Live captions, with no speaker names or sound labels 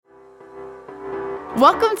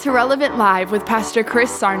Welcome to Relevant Live with Pastor Chris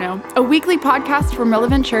Sarno, a weekly podcast from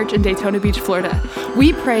Relevant Church in Daytona Beach, Florida.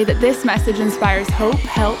 We pray that this message inspires hope,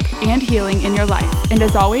 help, and healing in your life. And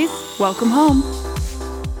as always, welcome home.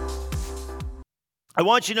 I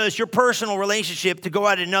want you to notice your personal relationship to go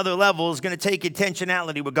at another level is going to take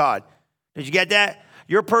intentionality with God. Did you get that?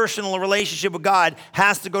 Your personal relationship with God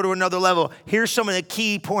has to go to another level. Here's some of the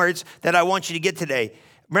key points that I want you to get today.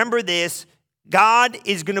 Remember this. God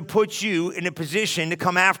is going to put you in a position to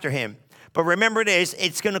come after him. But remember this,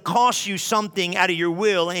 it's going to cost you something out of your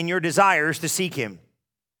will and your desires to seek him.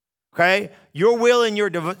 Okay? Your will and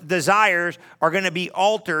your desires are going to be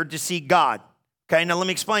altered to seek God. Okay? Now let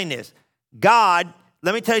me explain this. God,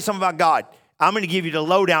 let me tell you something about God. I'm going to give you the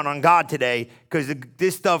lowdown on God today because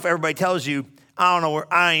this stuff everybody tells you, I don't know,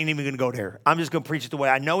 I ain't even going to go there. I'm just going to preach it the way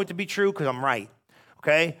I know it to be true because I'm right.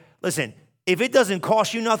 Okay? Listen. If it doesn't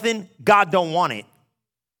cost you nothing, God don't want it.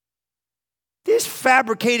 This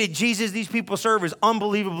fabricated Jesus these people serve is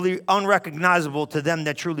unbelievably unrecognizable to them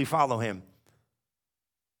that truly follow him.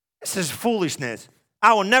 This is foolishness.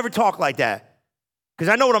 I will never talk like that because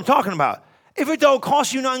I know what I'm talking about. If it don't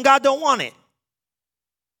cost you nothing, God don't want it.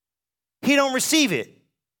 He don't receive it.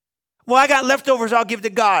 Well, I got leftovers I'll give to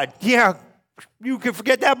God. Yeah, you can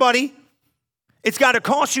forget that, buddy. It's got to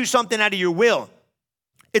cost you something out of your will.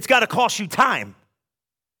 It's got to cost you time.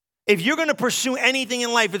 If you're going to pursue anything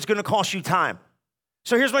in life, it's going to cost you time.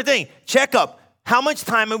 So here's my thing. Check up. How much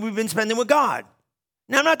time have we been spending with God?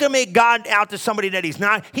 Now, I'm not going to make God out to somebody that he's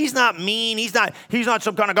not. He's not mean. He's not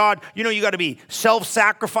some kind of God. You know, you got to be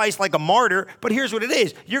self-sacrificed like a martyr. But here's what it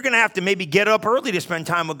is. You're going to have to maybe get up early to spend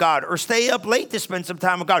time with God or stay up late to spend some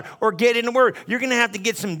time with God or get in the Word. You're going to have to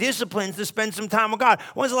get some disciplines to spend some time with God.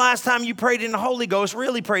 When's the last time you prayed in the Holy Ghost,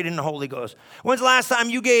 really prayed in the Holy Ghost? When's the last time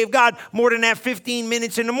you gave God more than that 15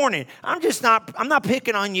 minutes in the morning? I'm not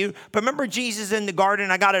picking on you. But remember Jesus in the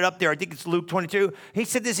garden? I got it up there. I think it's Luke 22. He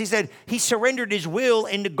said this. He said he surrendered his will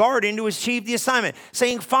in the garden to achieve the assignment,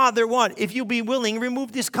 saying, Father, what? If you be willing,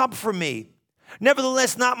 remove this cup from me.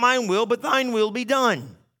 Nevertheless, not mine will, but thine will be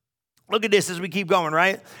done. Look at this as we keep going,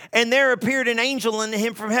 right? And there appeared an angel unto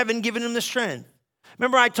him from heaven, giving him the strength.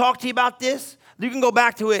 Remember I talked to you about this? You can go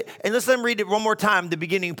back to it, and let's let me read it one more time, the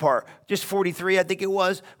beginning part. Just 43, I think it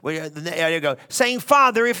was. There you go. Saying,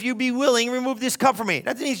 Father, if you be willing, remove this cup from me.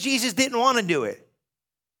 That means Jesus didn't want to do it.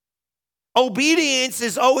 Obedience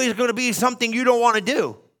is always going to be something you don't want to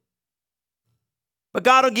do. But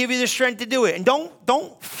God will give you the strength to do it. And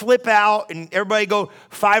don't flip out and everybody go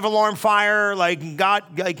 5-alarm fire like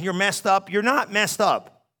God, like you're messed up. You're not messed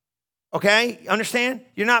up. Okay? Understand?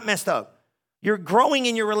 You're not messed up. You're growing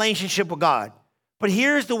in your relationship with God. But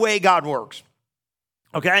here's the way God works.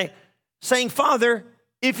 Okay? Saying, Father,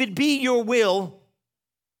 if it be your will,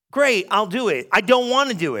 great, I'll do it. I don't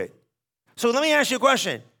want to do it. So let me ask you a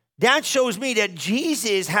question. That shows me that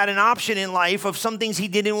Jesus had an option in life of some things he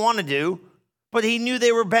didn't want to do, but he knew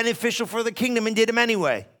they were beneficial for the kingdom and did them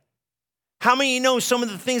anyway. How many of you know some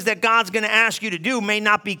of the things that God's going to ask you to do may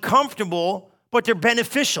not be comfortable, but they're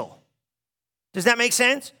beneficial? Does that make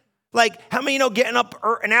sense? Like, how many of you know getting up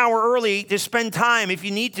an hour early to spend time, if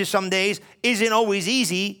you need to some days, isn't always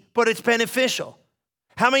easy, but it's beneficial?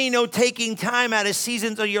 How many of you know taking time out of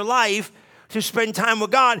seasons of your life to spend time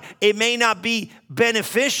with God, it may not be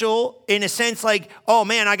beneficial in a sense like, oh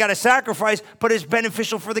man, I got to sacrifice, but it's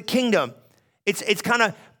beneficial for the kingdom. It's kind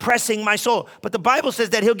of pressing my soul. But the Bible says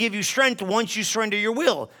that he'll give you strength once you surrender your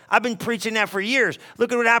will. I've been preaching that for years.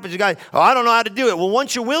 Look at what happens. You guys, I don't know how to do it. Well,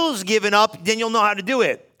 once your will is given up, then you'll know how to do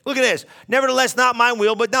it. Look at this. Nevertheless, not my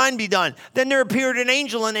will, but thine be done. Then there appeared an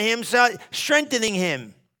angel unto him, strengthening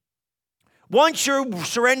him. Once you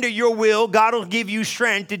surrender your will, God will give you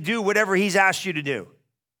strength to do whatever he's asked you to do.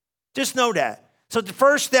 Just know that. So the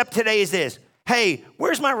first step today is this. Hey,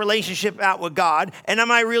 where's my relationship at with God? And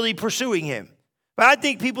am I really pursuing him? But I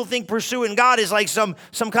think people think pursuing God is like some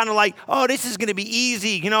kind of like, oh, this is going to be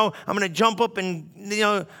easy. You know, I'm going to jump up and,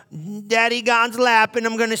 Daddy God's lap, and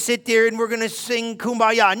I'm going to sit there and we're going to sing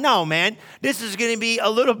Kumbaya. No, man. This is going to be a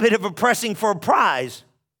little bit of a pressing for a prize.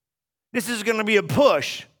 This is going to be a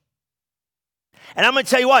push. And I'm going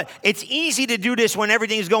to tell you what, it's easy to do this when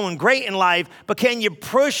everything's going great in life, but can you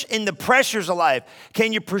push in the pressures of life?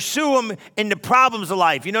 Can you pursue them in the problems of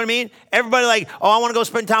life? You know what I mean? Everybody like, oh, I want to go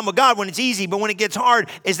spend time with God when it's easy, but when it gets hard,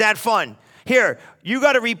 is that fun? Here, you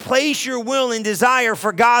got to replace your will and desire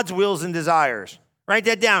for God's wills and desires. Write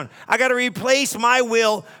that down. I got to replace my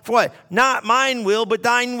will for what? Not mine will, but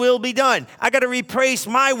thine will be done. I got to replace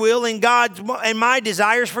my will and my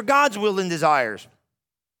desires for God's will and desires.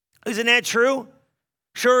 Isn't that true?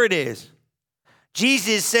 Sure it is.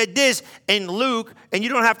 Jesus said this in Luke, and you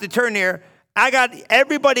don't have to turn there.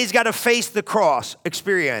 Everybody's got to face the cross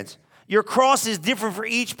experience. Your cross is different for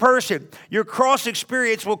each person. Your cross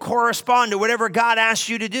experience will correspond to whatever God asks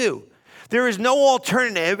you to do. There is no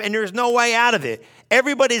alternative, and there's no way out of it.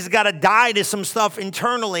 Everybody's got to die to some stuff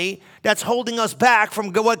internally that's holding us back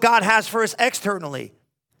from what God has for us externally.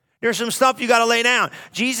 There's some stuff you got to lay down.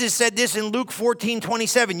 Jesus said this in Luke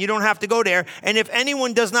 14:27. You don't have to go there. And if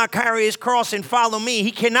anyone does not carry his cross and follow me,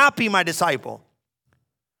 he cannot be my disciple.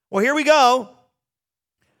 Well, here we go.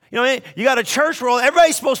 You know, you got a church world.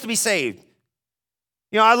 Everybody's supposed to be saved.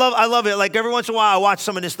 You know, I love it. Like every once in a while, I watch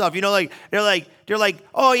some of this stuff. You know, like they're like,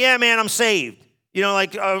 oh yeah, man, I'm saved. You know,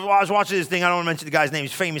 like I was watching this thing. I don't want to mention the guy's name.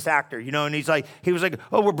 He's a famous actor. You know, and he was like,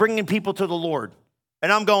 oh, we're bringing people to the Lord.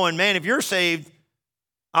 And I'm going, man, if you're saved,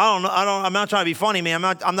 I'm not trying to be funny, man.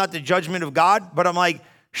 I'm not the judgment of God, but I'm like,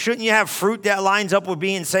 shouldn't you have fruit that lines up with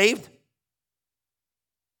being saved?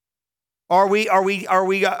 Are we a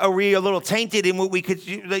little tainted in what we could?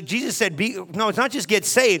 Like Jesus said, no, it's not just get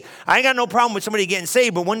saved. I ain't got no problem with somebody getting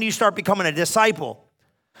saved, but when do you start becoming a disciple?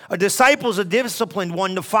 A disciple is a disciplined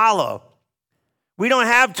one to follow. We don't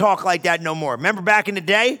have talk like that no more. Remember back in the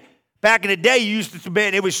day? Back in the day, you used to be,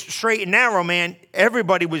 it was straight and narrow, man.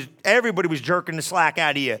 Everybody was jerking the slack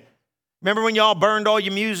out of you. Remember when y'all burned all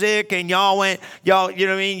your music and you know what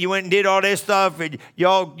I mean? You went and did all this stuff and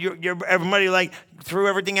everybody like threw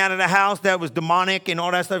everything out of the house that was demonic and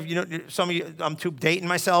all that stuff. You know, some of you, I'm too dating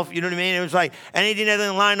myself. You know what I mean? It was like anything that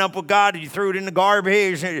didn't line up with God, you threw it in the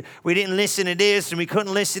garbage. We didn't listen to this and we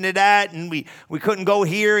couldn't listen to that and we couldn't go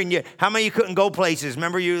here. And how many of you couldn't go places?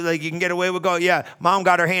 Remember you can get away with yeah, mom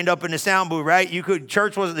got her hand up in the sound booth, right? You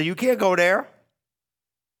can't go there.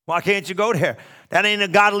 Why can't you go there? That ain't a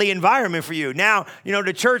godly environment for you. Now, you know,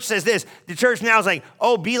 the church says this. The church now is like,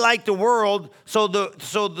 oh, be like the world, so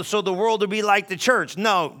the world will be like the church.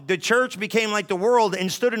 No, the church became like the world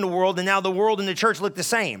and stood in the world, and now the world and the church look the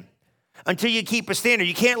same. Until you keep a standard.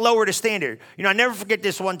 You can't lower the standard. You know, I never forget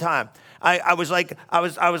this one time. I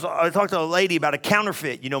talked to a lady about a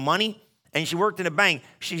counterfeit, money. And she worked in a bank.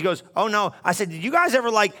 She goes, oh, no. I said, did you guys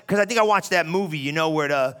ever because I think I watched that movie,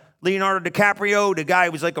 where Leonardo DiCaprio, the guy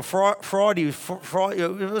was like a fraud. He was fraud.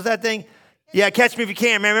 What was that thing? Yeah, Catch Me If You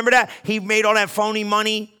Can, man. Remember that? He made all that phony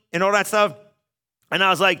money and all that stuff. And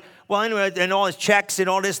I was like, well, anyway, and all his checks and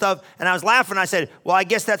all this stuff. And I was laughing. I said, well, I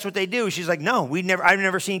guess that's what they do. She's like, no, I've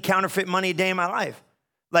never seen counterfeit money a day in my life.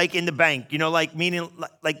 Like in the bank, meaning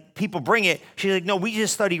like people bring it. She's like, no, we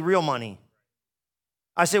just study real money.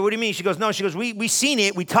 I said, what do you mean? She goes, no. She goes, we seen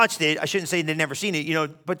it. We touched it. I shouldn't say they'd never seen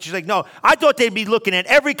it, but she's like, no. I thought they'd be looking at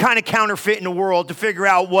every kind of counterfeit in the world to figure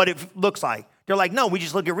out what it looks like. They're like, no, we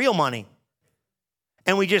just look at real money.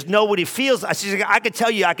 And we just know what it feels like. She's like, I could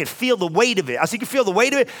tell you, I could feel the weight of it. I said, you can feel the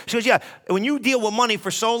weight of it? She goes, yeah. When you deal with money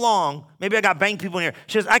for so long, maybe I got bank people in here.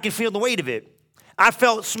 She goes, I can feel the weight of it. I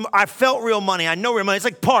felt real money. I know real money. It's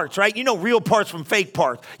like parts, right? You know real parts from fake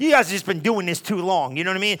parts. You guys have just been doing this too long. You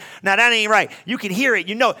know what I mean? Now, that ain't right. You can hear it.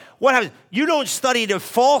 You know what happens. You don't study the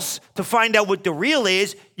false to find out what the real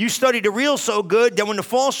is. You study the real so good that when the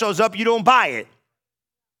false shows up, you don't buy it.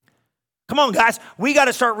 Come on, guys. We got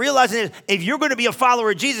to start realizing this. If you're going to be a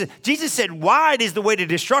follower of Jesus, Jesus said, wide is the way to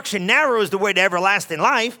destruction, narrow is the way to everlasting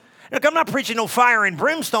life. Look, I'm not preaching no fire and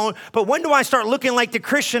brimstone, but when do I start looking like the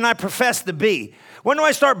Christian I profess to be? When do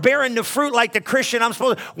I start bearing the fruit like the Christian I'm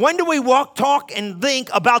supposed to? When do we walk, talk, and think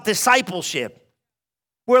about discipleship?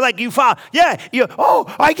 We're like, you follow. Yeah,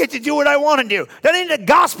 I get to do what I want to do. That ain't the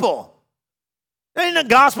gospel. That ain't the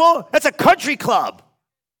gospel. That's a country club.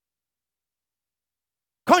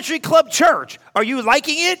 Country club church. Are you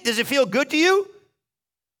liking it? Does it feel good to you?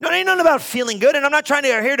 No, it ain't nothing about feeling good, and I'm not trying to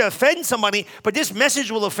here to offend somebody, but this message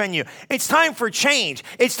will offend you. It's time for change.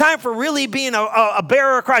 It's time for really being a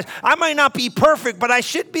bearer of Christ. I might not be perfect, but I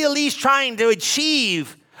should be at least trying to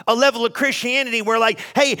achieve a level of Christianity where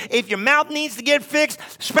hey, if your mouth needs to get fixed,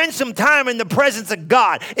 spend some time in the presence of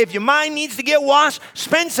God. If your mind needs to get washed,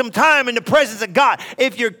 spend some time in the presence of God.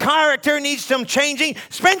 If your character needs some changing,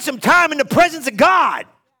 spend some time in the presence of God.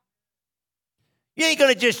 You ain't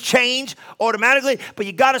going to just change automatically, but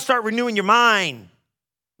you got to start renewing your mind.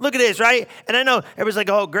 Look at this, right? And I know everybody's like,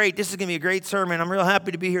 oh, great, this is going to be a great sermon. I'm real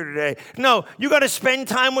happy to be here today. No, you got to spend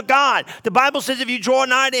time with God. The Bible says if you draw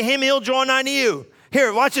nigh to him, he'll draw nigh to you.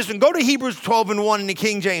 Here, watch this one. Go to Hebrews 12:1 in the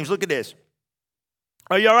King James. Look at this.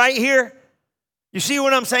 Are you all right here? You see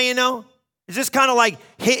what I'm saying, though? Is this kind of like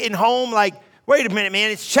hitting home? Like, wait a minute,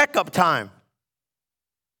 man, it's checkup time.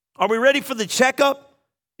 Are we ready for the checkup?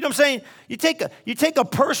 You know what I'm saying? You take a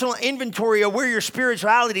personal inventory of where your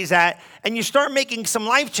spirituality is at, and you start making some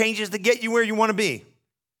life changes to get you where you want to be.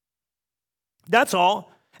 That's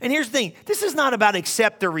all. And here's the thing. This is not about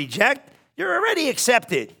accept or reject. You're already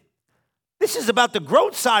accepted. This is about the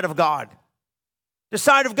growth side of God. The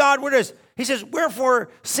side of God where it is. He says, wherefore,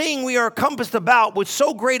 seeing we are compassed about with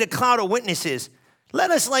so great a cloud of witnesses, let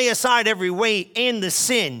us lay aside every weight and the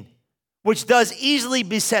sin which does easily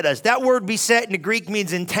beset us. That word beset in the Greek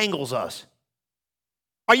means entangles us.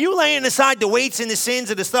 Are you laying aside the weights and the sins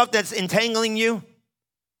of the stuff that's entangling you?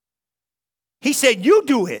 He said, you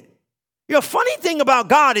do it. You know, funny thing about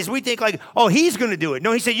God is we think like, oh, he's going to do it.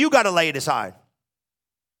 No, he said, you got to lay it aside.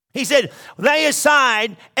 He said, lay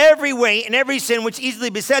aside every weight and every sin which easily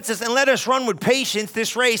besets us, and let us run with patience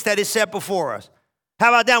this race that is set before us. How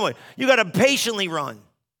about that one? You got to patiently run.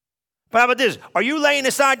 But how about this? Are you laying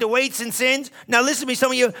aside the weights and sins? Now listen to me,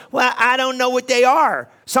 some of you, well, I don't know what they are.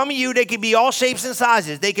 Some of you, they could be all shapes and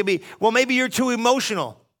sizes. They could be, well, maybe you're too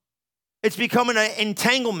emotional. It's becoming an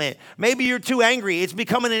entanglement. Maybe you're too angry. It's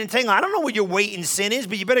becoming an entanglement. I don't know what your weight and sin is,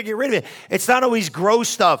 but you better get rid of it. It's not always gross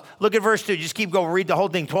stuff. Look at verse 2. Just keep going. Read the whole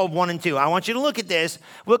thing, 12, 1 and 2. I want you to look at this.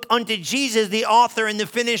 Look unto Jesus, the author and the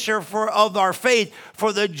finisher of our faith,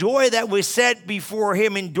 for the joy that was set before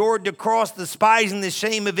him, endured the cross, despising the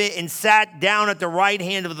shame of it, and sat down at the right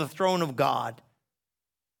hand of the throne of God.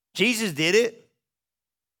 Jesus did it.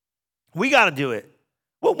 We got to do it.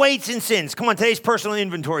 What weights and sins? Come on, today's personal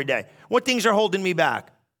inventory day. What things are holding me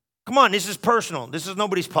back? Come on, this is personal. This is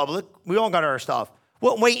nobody's public. We all got our stuff.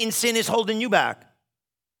 What weight and sin is holding you back?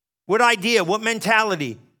 What idea? What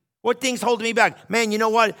mentality? What things holding me back? Man, you know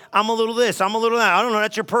what? I'm a little this. I'm a little that. I don't know.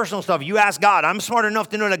 That's your personal stuff. You ask God. I'm smart enough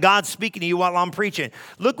to know that God's speaking to you while I'm preaching.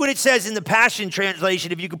 Look what it says in the Passion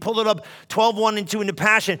Translation. If you could pull it up, 12, 1 and 2 in the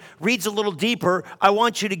Passion. Reads a little deeper. I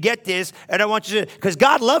want you to get this, and I want you to, because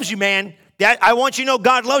God loves you, man. I want you to know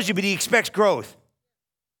God loves you, but he expects growth.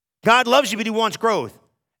 God loves you, but he wants growth.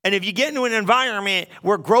 And if you get into an environment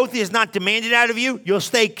where growth is not demanded out of you, you'll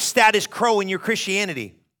stay status quo in your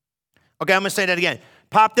Christianity. Okay, I'm going to say that again.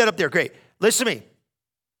 Pop that up there. Great. Listen to me.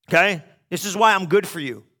 Okay? This is why I'm good for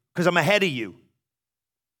you, because I'm ahead of you.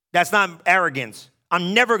 That's not arrogance.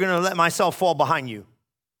 I'm never going to let myself fall behind you.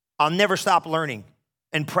 I'll never stop learning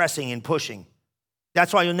and pressing and pushing.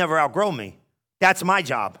 That's why you'll never outgrow me. That's my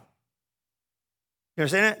job. You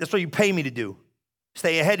understand that? That's what you pay me to do.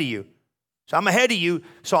 Stay ahead of you. So I'm ahead of you,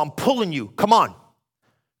 so I'm pulling you. Come on.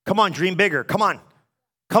 Come on, dream bigger. Come on.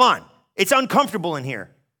 Come on. It's uncomfortable in here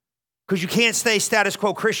because you can't stay status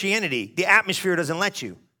quo Christianity. The atmosphere doesn't let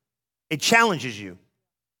you. It challenges you.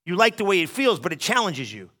 You like the way it feels, but it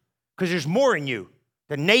challenges you because there's more in you.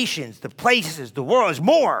 The nations, the places, the world is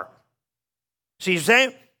more. See what I'm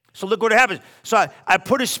saying? So look what happens. So I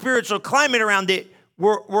put a spiritual climate around it.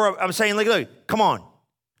 I'm saying, look, come on.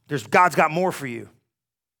 God's got more for you.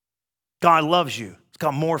 God loves you. He's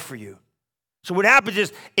got more for you. So what happens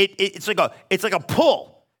is it's like a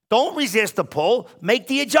pull. Don't resist the pull. Make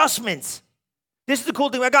the adjustments. This is the cool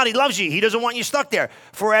thing about God. He loves you. He doesn't want you stuck there.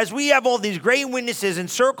 For as we have all these great witnesses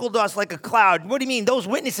encircled us like a cloud. What do you mean? Those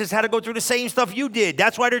witnesses had to go through the same stuff you did.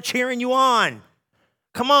 That's why they're cheering you on.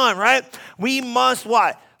 Come on, right? We must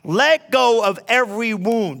what? Let go of every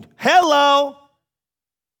wound. Hello.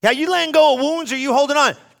 Now, you letting go of wounds or you holding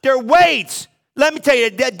on? They're weights. Let me tell you,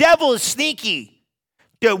 the devil is sneaky.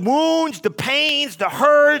 The wounds, the pains, the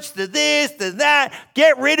hurts, the this, the that.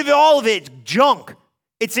 Get rid of it, all of it. It's junk.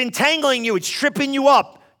 It's entangling you. It's tripping you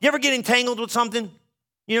up. You ever get entangled with something?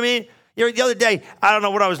 You know what I mean? The other day, I don't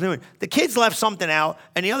know what I was doing. The kids left something out,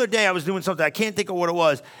 and the other day I was doing something. I can't think of what it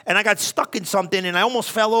was. And I got stuck in something, and I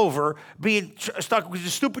almost fell over being stuck because the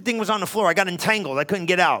stupid thing was on the floor. I got entangled. I couldn't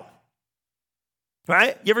get out.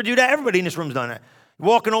 Right? You ever do that? Everybody in this room's done that. You're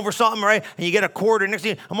walking over something, right? And you get a cord, and next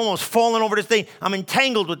thing, I'm almost falling over this thing. I'm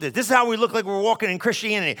entangled with this. This is how we look like we're walking in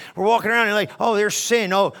Christianity. We're walking around and you're like, oh, there's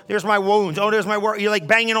sin. Oh, there's my wounds. Oh, there's my work. You're like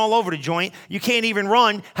banging all over the joint. You can't even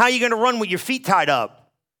run. How are you going to run with your feet tied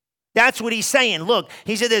up? That's what he's saying. Look,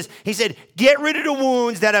 he said this. He said, get rid of the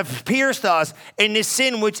wounds that have pierced us and the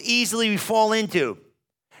sin which easily we fall into.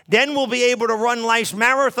 Then we'll be able to run life's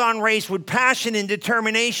marathon race with passion and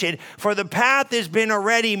determination, for the path has been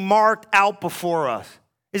already marked out before us.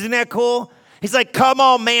 Isn't that cool? He's like, come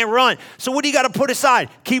on, man, run. So what do you got to put aside?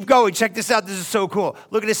 Keep going. Check this out. This is so cool.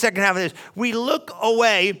 Look at the second half of this. We look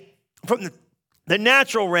away from the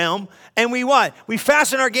natural realm, and we what? We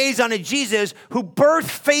fasten our gaze on Jesus, who birthed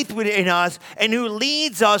faith within us and who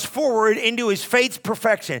leads us forward into his faith's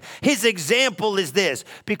perfection. His example is this: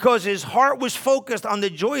 because his heart was focused on the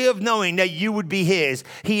joy of knowing that you would be his,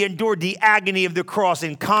 he endured the agony of the cross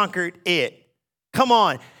and conquered it. Come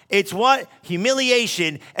on. It's what?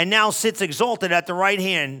 Humiliation, and now sits exalted at the right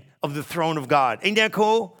hand of the throne of God. Ain't that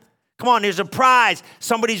cool? Come on, there's a prize.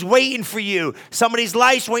 Somebody's waiting for you. Somebody's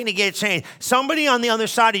life's waiting to get changed. Somebody on the other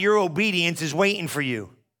side of your obedience is waiting for you.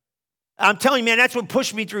 I'm telling you, man, that's what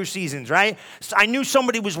pushed me through seasons, right? So I knew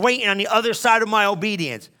somebody was waiting on the other side of my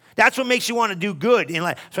obedience. That's what makes you want to do good. And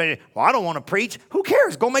like, so, well, I don't want to preach. Who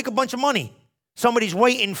cares? Go make a bunch of money. Somebody's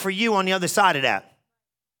waiting for you on the other side of that.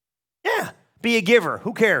 Yeah, be a giver.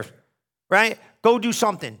 Who cares, right? Go do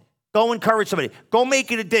something. Go encourage somebody. Go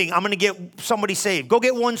make it a thing. I'm going to get somebody saved. Go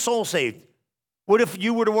get one soul saved. What if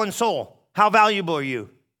you were the one soul? How valuable are you?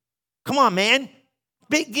 Come on, man.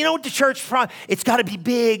 Big. You know what the church, it's got to be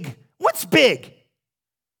big. What's big?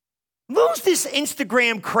 Lose this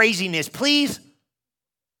Instagram craziness, please.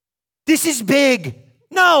 This is big.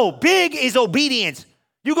 No, big is obedience.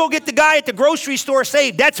 You go get the guy at the grocery store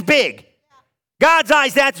saved. That's big. God's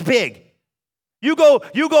eyes, that's big. You go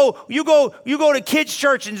to kids'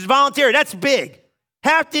 church and volunteer. That's big.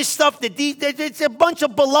 Half this stuff it's a bunch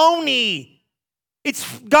of baloney.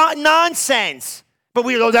 It's got nonsense. But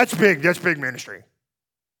we go, that's big. That's big ministry.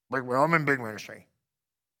 Like, well, I'm in big ministry.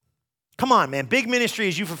 Come on, man. Big ministry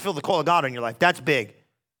is you fulfill the call of God in your life. That's big.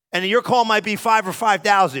 And your call might be 5 or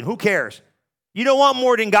 5,000. Who cares? You don't want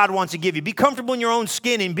more than God wants to give you. Be comfortable in your own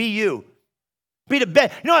skin and be you. Be the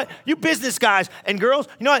best. You know what? You business guys and girls,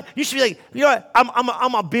 you know what? You should be like, you know what?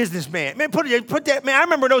 I'm a businessman. Man, put that, man, I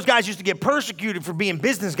remember those guys used to get persecuted for being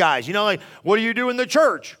business guys. You know, like, what do you do in the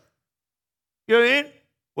church? You know what I mean?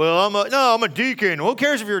 Well, I'm a deacon. Who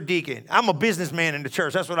cares if you're a deacon? I'm a businessman in the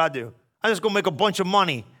church. That's what I do. I just go make a bunch of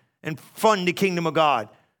money and fund the kingdom of God.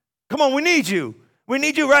 Come on, we need you. We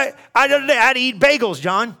need you, right? I had to eat bagels,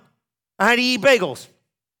 John. I had to eat bagels.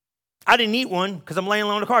 I didn't eat one because I'm laying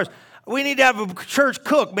low in the cars. We need to have a church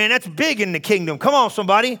cook, man. That's big in the kingdom. Come on,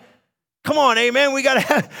 somebody. Come on, amen.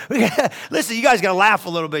 Listen, you guys got to laugh a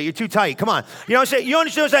little bit. You're too tight. Come on. You know what I'm saying? You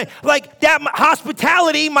understand what I'm saying? Like, that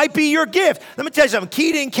hospitality might be your gift. Let me tell you something.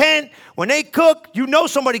 Keita and Ken, when they cook, you know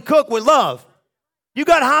somebody cook with love. You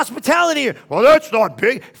got hospitality here. Well, that's not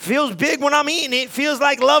big. Feels big when I'm eating it. Feels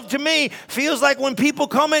like love to me. Feels like when people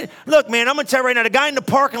come in. Look, man, I'm going to tell you right now, the guy in the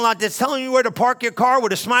parking lot that's telling you where to park your car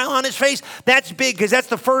with a smile on his face, that's big because that's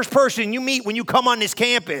the first person you meet when you come on this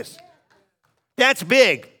campus. That's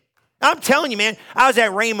big. I'm telling you, man. I was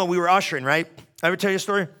at Rhema. We were ushering, right? I ever tell you a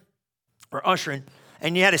story? We're ushering,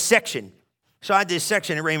 and you had a section. So I had this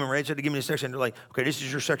section at Rhema, right? So they give me this section. They're like, okay, this is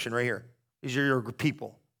your section right here. These are your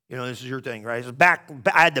people. You know, this is your thing, right? So I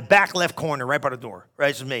had the back left corner right by the door, right?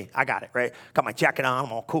 This is me. I got it, right? Got my jacket on.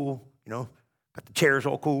 I'm all cool, you know. Got the chairs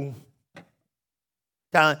all cool.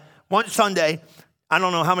 One Sunday, I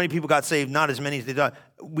don't know how many people got saved, not as many as they thought.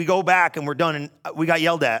 We go back and we're done, and we got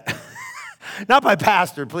yelled at. Not by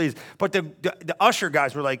pastor, please. But the usher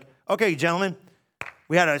guys were like, okay, gentlemen,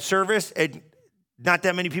 we had a service, and not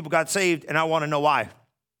that many people got saved, and I want to know why.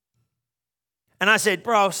 And I said,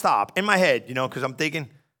 bro, stop. In my head, you know, because I'm thinking,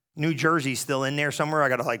 New Jersey's still in there somewhere. I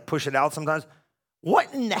got to like push it out sometimes.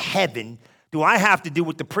 What in the heaven do I have to do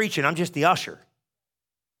with the preaching? I'm just the usher.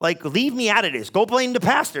 Like, leave me out of this. Go blame the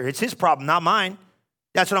pastor. It's his problem, not mine.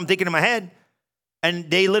 That's what I'm thinking in my head.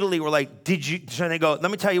 And they literally were like, so they go,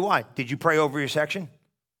 let me tell you why. Did you pray over your section?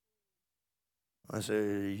 I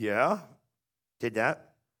said, yeah, did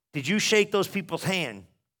that. Did you shake those people's hand?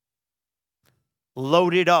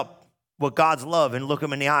 Load it up with God's love and look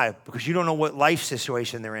them in the eye because you don't know what life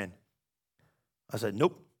situation they're in. I said,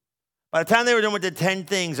 nope. By the time they were done with the 10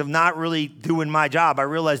 things of not really doing my job, I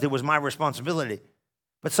realized it was my responsibility.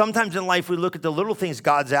 But sometimes in life, we look at the little things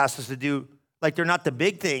God's asked us to do like they're not the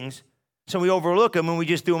big things, so we overlook them and we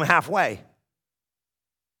just do them halfway.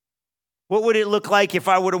 What would it look like if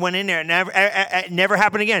I would have went in there and never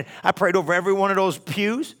happened again? I prayed over every one of those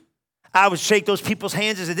pews. I would shake those people's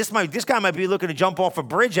hands and say, this guy might be looking to jump off a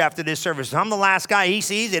bridge after this service. I'm the last guy he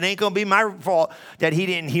sees. It ain't going to be my fault that he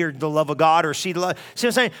didn't hear the love of God or see the love. See what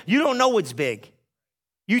I'm saying? You don't know what's big.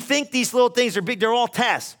 You think these little things are big. They're all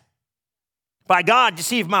tests by God to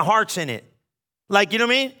see if my heart's in it. Like, you know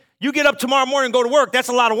what I mean? You get up tomorrow morning and go to work. That's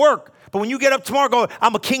a lot of work. But when you get up tomorrow, go,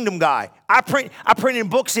 I'm a kingdom guy. I printed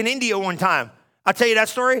books in India one time. I'll tell you that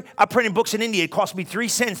story. I printed books in India. It cost me 3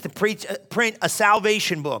 cents to print a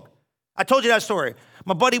salvation book. I told you that story.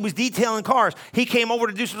 My buddy was detailing cars. He came over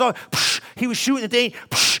to do some stuff. He was shooting the thing.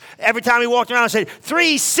 Every time he walked around, I said,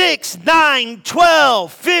 3, 6, 9,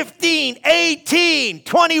 12, 15, 18,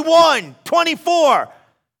 21, 24.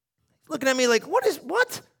 Looking at me like,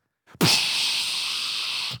 what?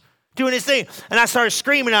 Doing his thing. And I started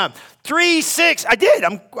screaming at him. 3, 6. I did.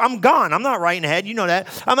 I'm gone. I'm not writing ahead. You know that.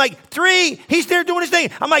 I'm like, 3. He's there doing his thing.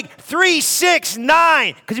 I'm like, 3, 6,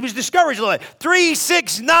 9. Because he was discouraged a little bit. 3,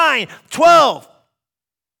 6, 9, 12,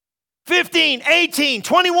 15, 18,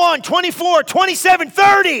 21, 24, 27,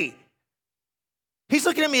 30. He's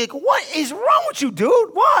looking at me like, what is wrong with you, dude?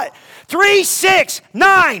 What? 3, 6,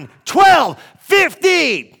 9, 12,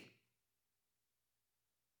 15.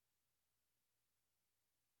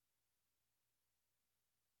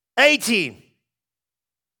 $18,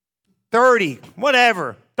 $30,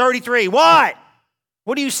 whatever, $33. What?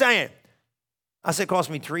 What are you saying? I said, it cost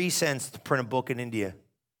me 3 cents to print a book in India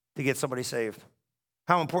to get somebody saved.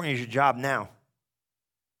 How important is your job now?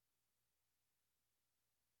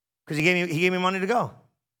 Because he gave me money to go.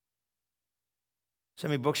 So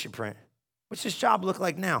many books you print. What's this job look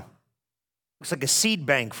like now? Looks like a seed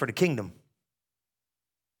bank for the kingdom.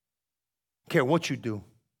 Don't care what you do.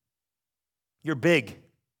 You're big.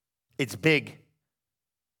 It's big.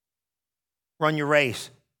 Run your race.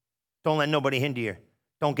 Don't let nobody hinder you.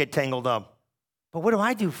 Don't get tangled up. But what do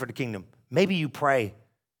I do for the kingdom? Maybe you pray.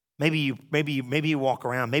 Maybe you walk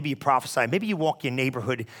around. Maybe you prophesy. Maybe you walk your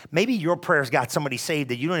neighborhood. Maybe your prayers got somebody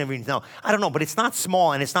saved that you don't even know. I don't know, but it's not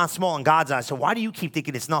small, and it's not small in God's eyes. So why do you keep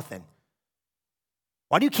thinking it's nothing?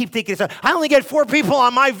 Why do you keep thinking it's I only get 4 people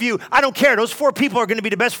on my view. I don't care. Those 4 people are going to be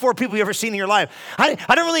the best 4 people you've ever seen in your life. I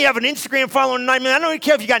don't really have an Instagram following 9 million. I don't even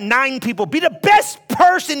care if you got 9 people. Be the best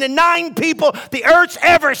person to 9 people the earth's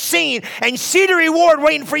ever seen and see the reward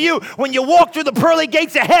waiting for you when you walk through the pearly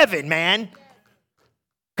gates of heaven, man.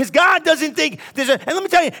 Because God doesn't think and let me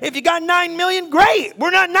tell you, if you got 9 million, great.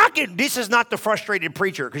 We're not knocking. This is not the frustrated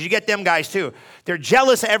preacher, because you get them guys too. They're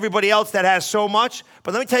jealous of everybody else that has so much.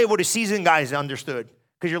 But let me tell you what a seasoned guys understood,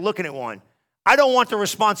 because you're looking at one. I don't want the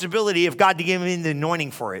responsibility of God to give me the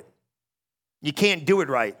anointing for it. You can't do it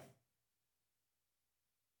right.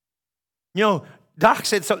 You know, Doc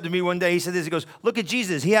said something to me one day. He said this. He goes, look at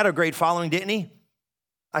Jesus. He had a great following, didn't he?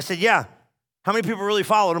 I said, yeah. How many people really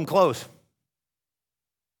followed him close?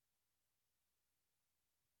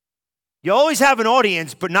 You always have an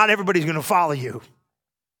audience, but not everybody's going to follow you.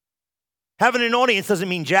 Having an audience doesn't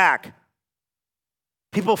mean jack.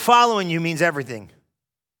 People following you means everything.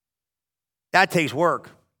 That takes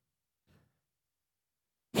work.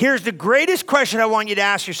 Here's the greatest question I want you to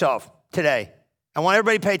ask yourself today. I want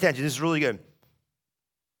everybody to pay attention. This is really good.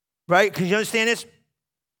 Right? Because you understand this?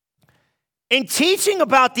 In teaching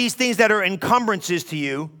about these things that are encumbrances to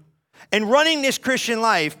you and running this Christian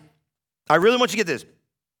life, I really want you to get this.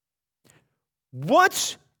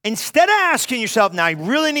 Instead of asking yourself, now I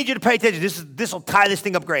really need you to pay attention. This will tie this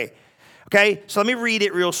thing up great. Okay? So let me read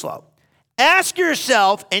it real slow. Ask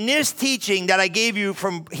yourself in this teaching that I gave you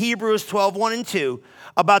from Hebrews 12, 1 and 2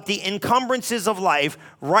 about the encumbrances of life,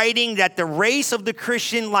 writing that the race of the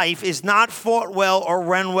Christian life is not fought well or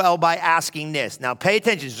run well by asking this. Now pay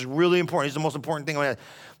attention. This is really important. This is the most important thing.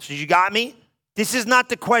 So you got me? This is not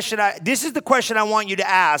the question. This is the question I want you to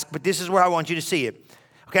ask, but this is where I want you to see it.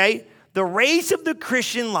 Okay? The race of the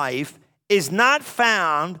Christian life is not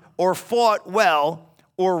found or fought well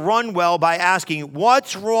or run well by asking,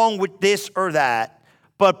 what's wrong with this or that?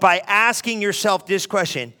 But by asking yourself this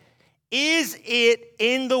question, is it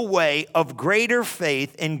in the way of greater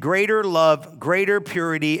faith and greater love, greater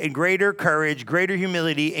purity and greater courage, greater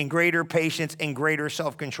humility and greater patience and greater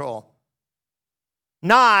self-control?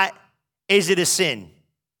 Not, is it a sin?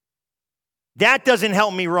 That doesn't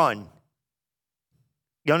help me run.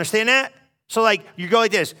 You understand that? So like, you go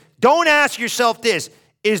like this. Don't ask yourself this.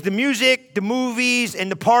 Is the music, the movies,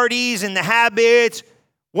 and the parties, and the habits,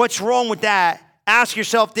 what's wrong with that? Ask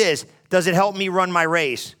yourself this. Does it help me run my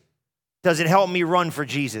race? Does it help me run for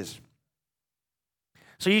Jesus?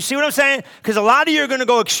 So you see what I'm saying? Because a lot of you are going to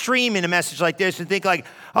go extreme in a message like this and think like,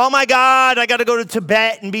 oh my God, I got to go to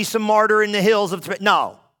Tibet and be some martyr in the hills of Tibet.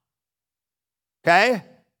 No. Okay?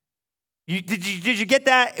 Did you get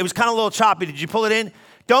that? It was kind of a little choppy. Did you pull it in?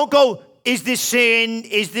 Don't go, is this sin?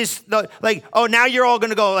 Is this, like, oh, now you're all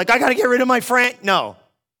going to go, like, I got to get rid of my friend. No.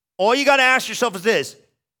 All you got to ask yourself is this.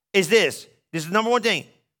 This is the number one thing.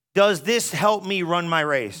 Does this help me run my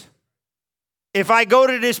race? If I go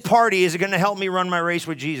to this party, is it going to help me run my race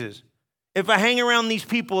with Jesus? If I hang around these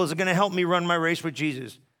people, is it going to help me run my race with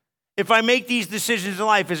Jesus? If I make these decisions in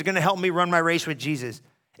life, is it going to help me run my race with Jesus?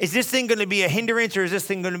 Is this thing going to be a hindrance, or is this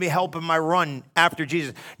thing going to be helping my run after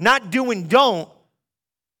Jesus? Not do and don't,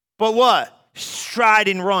 but what? Stride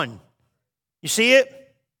and run. You see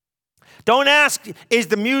it? Don't ask, is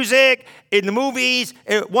the music, in the movies,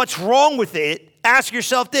 what's wrong with it? Ask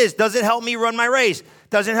yourself this, does it help me run my race?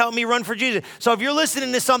 Does it help me run for Jesus? So if you're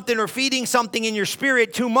listening to something or feeding something in your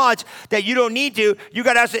spirit too much that you don't need to, you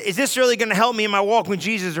got to ask, is this really going to help me in my walk with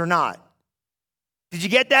Jesus or not? Did you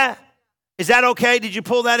get that? Is that okay? Did you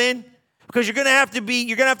pull that in? Because you're going to have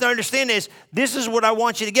to understand this. This is what I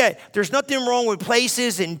want you to get. There's nothing wrong with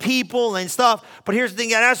places and people and stuff. But here's the thing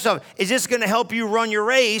you got to ask yourself. Is this going to help you run your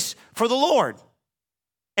race for the Lord?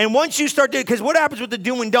 And once you start doing, because what happens with the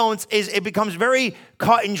do and don'ts is it becomes very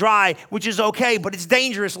cut and dry, which is okay, but it's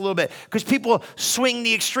dangerous a little bit. Because people swing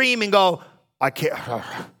the extreme and go, I can't.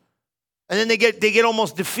 And then they get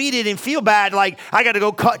almost defeated and feel bad, like, I got to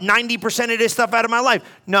go cut 90% of this stuff out of my life.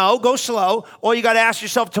 No, go slow. All you got to ask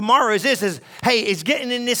yourself tomorrow is, hey, is getting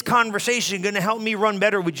in this conversation going to help me run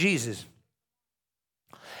better with Jesus?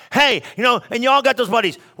 Hey, and y'all got those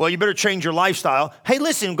buddies. Well, you better change your lifestyle. Hey,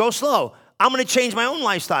 listen, go slow. I'm going to change my own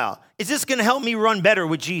lifestyle. Is this going to help me run better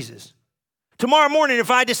with Jesus? Tomorrow morning,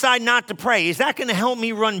 if I decide not to pray, is that going to help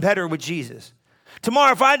me run better with Jesus?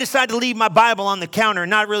 Tomorrow, if I decide to leave my Bible on the counter and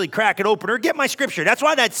not really crack it open or get my scripture, that's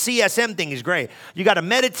why that CSM thing is great. You got to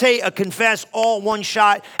meditate, confess, all one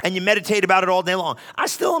shot, and you meditate about it all day long. I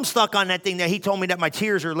still am stuck on that thing that he told me that my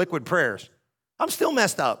tears are liquid prayers. I'm still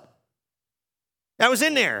messed up. That was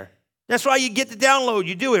in there. That's why you get the download.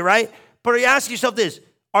 You do it, right? But you ask yourself this: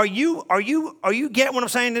 Are you getting what I'm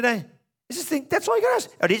saying today? Is this thing? That's all you got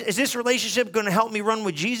to ask. Is this relationship going to help me run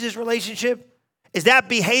with Jesus' relationship? Is that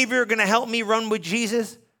behavior going to help me run with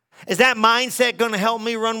Jesus? Is that mindset going to help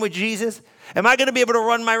me run with Jesus? Am I going to be able to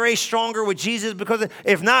run my race stronger with Jesus? Because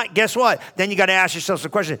if not, guess what? Then you got to ask yourself the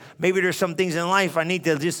question, maybe there's some things in life I need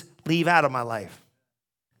to just leave out of my life.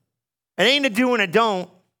 It ain't a do and a don't.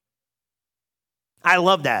 I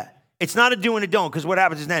love that. It's not a do and a don't, because what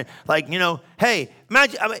happens is then, hey,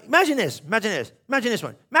 imagine this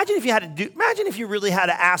one. Imagine if you really had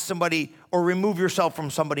to ask somebody or remove yourself from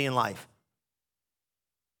somebody in life.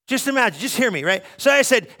 Just imagine, just hear me, right? So I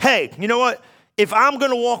said, hey, you know what? If I'm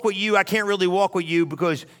going to walk with you, I can't really walk with you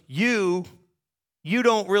because you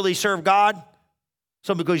don't really serve God.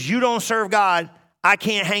 So because you don't serve God, I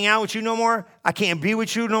can't hang out with you no more. I can't be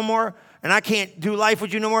with you no more. And I can't do life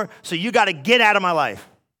with you no more. So you got to get out of my life.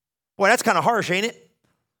 Boy, that's kind of harsh, ain't it?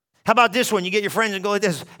 How about this one? You get your friends and go like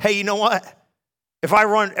this. Hey, you know what? If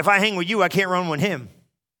I hang with you, I can't run with him.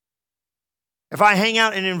 If I hang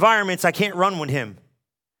out in environments, I can't run with him.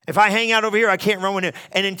 If I hang out over here, I can't run with him.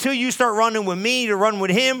 And until you start running with me to run with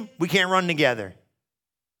him, we can't run together.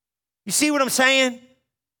 You see what I'm saying?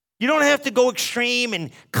 You don't have to go extreme and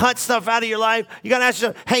cut stuff out of your life. You got to ask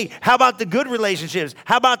yourself, hey, how about the good relationships?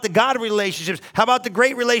 How about the God relationships? How about the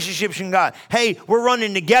great relationships in God? Hey, we're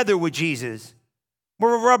running together with Jesus.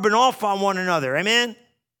 We're rubbing off on one another. Amen?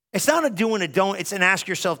 It's not a do and a don't. It's an ask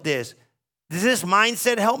yourself this. Does this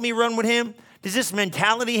mindset help me run with him? Does this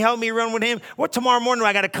mentality help me run with him? What tomorrow morning do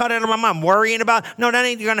I got to cut out of my mind worrying about? No, that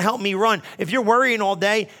ain't going to help me run. If you're worrying all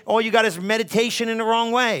day, all you got is meditation in the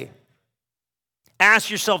wrong way.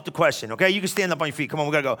 Ask yourself the question, okay? You can stand up on your feet. Come on,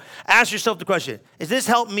 we got to go. Ask yourself the question. Is this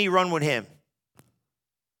helping me run with him?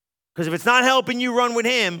 Because if it's not helping you run with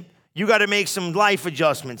him, you got to make some life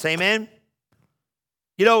adjustments. Amen?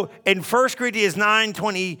 In 1 Corinthians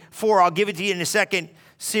 9:24, I'll give it to you in the second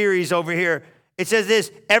series over here. It says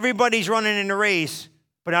this: everybody's running in the race,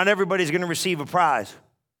 but not everybody's going to receive a prize.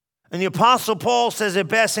 And the Apostle Paul says it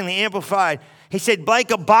best in the Amplified. He said,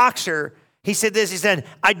 like a boxer, he said this, he said,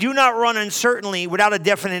 I do not run uncertainly without a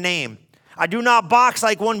definite aim. I do not box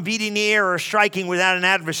like one beating the air or striking without an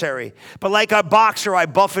adversary. But like a boxer, I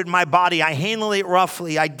buffet my body. I handle it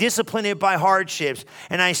roughly. I discipline it by hardships,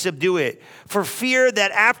 and I subdue it. For fear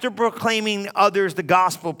that after proclaiming others the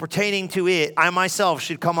gospel pertaining to it, I myself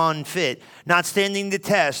should come unfit, not standing the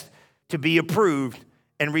test to be approved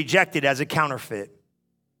and rejected as a counterfeit.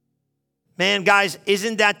 Man, guys,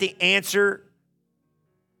 isn't that the answer?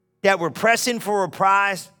 That we're pressing for a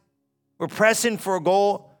prize. We're pressing for a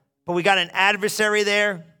goal. But we got an adversary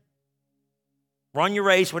there. Run your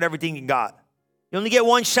race with everything you got. You only get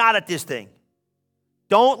one shot at this thing.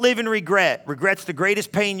 Don't live in regret. Regret's the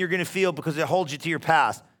greatest pain you're going to feel because it holds you to your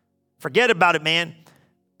past. Forget about it, man.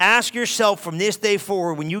 Ask yourself from this day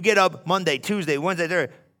forward, when you get up Monday, Tuesday, Wednesday,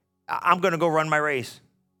 Thursday, I'm going to go run my race.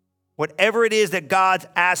 Whatever it is that God's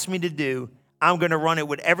asked me to do, I'm going to run it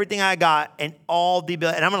with everything I got and all the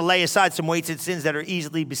ability. And I'm going to lay aside some weights and sins that are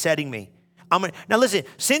easily besetting me. Now listen,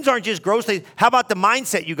 sins aren't just gross things. How about the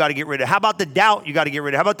mindset you got to get rid of? How about the doubt you got to get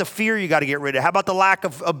rid of? How about the fear you got to get rid of? How about the lack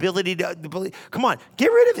of ability to believe? Come on,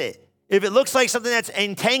 get rid of it. If it looks like something that's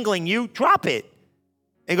entangling you, drop it.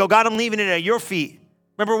 And go, God, I'm leaving it at your feet.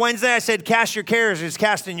 Remember Wednesday I said, cast your cares is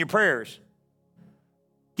casting your prayers.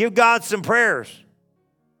 Give God some prayers.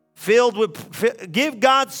 Give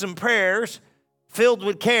God some prayers filled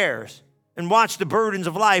with cares. And watch the burdens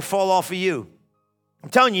of life fall off of you. I'm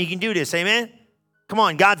telling you, you can do this, amen? Come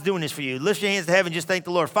on, God's doing this for you. Lift your hands to heaven. Just thank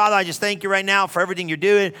the Lord. Father, I just thank you right now for everything you're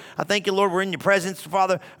doing. I thank you, Lord, we're in your presence,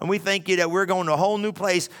 Father, and we thank you that we're going to a whole new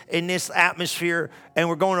place in this atmosphere, and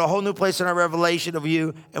we're going to a whole new place in our revelation of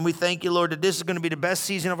you, and we thank you, Lord, that this is going to be the best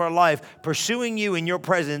season of our life, pursuing you in your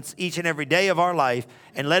presence each and every day of our life,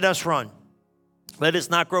 and let us run. Let us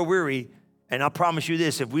not grow weary. And I promise you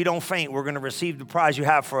this, if we don't faint, we're going to receive the prize you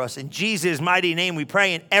have for us. In Jesus' mighty name we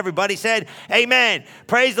pray, and everybody said, amen.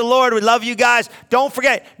 Praise the Lord. We love you guys. Don't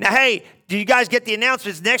forget. Now, hey, do you guys get the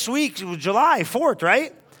announcements? Next week, July 4th,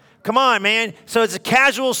 right? Come on, man. So it's a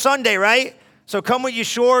casual Sunday, right? So come with your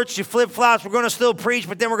shorts, your flip-flops. We're going to still preach,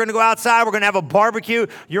 but then we're going to go outside. We're going to have a barbecue.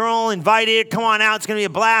 You're all invited. Come on out. It's going to be a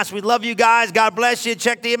blast. We love you guys. God bless you.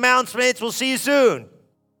 Check the announcements. We'll see you soon.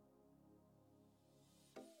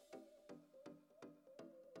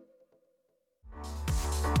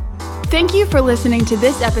 Thank you for listening to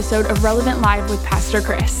this episode of Relevant Live with Pastor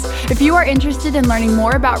Chris. If you are interested in learning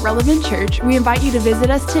more about Relevant Church, we invite you to visit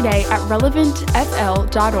us today at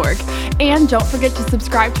relevantfl.org. And don't forget to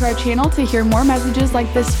subscribe to our channel to hear more messages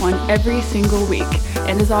like this one every single week.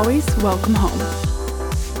 And as always, welcome home.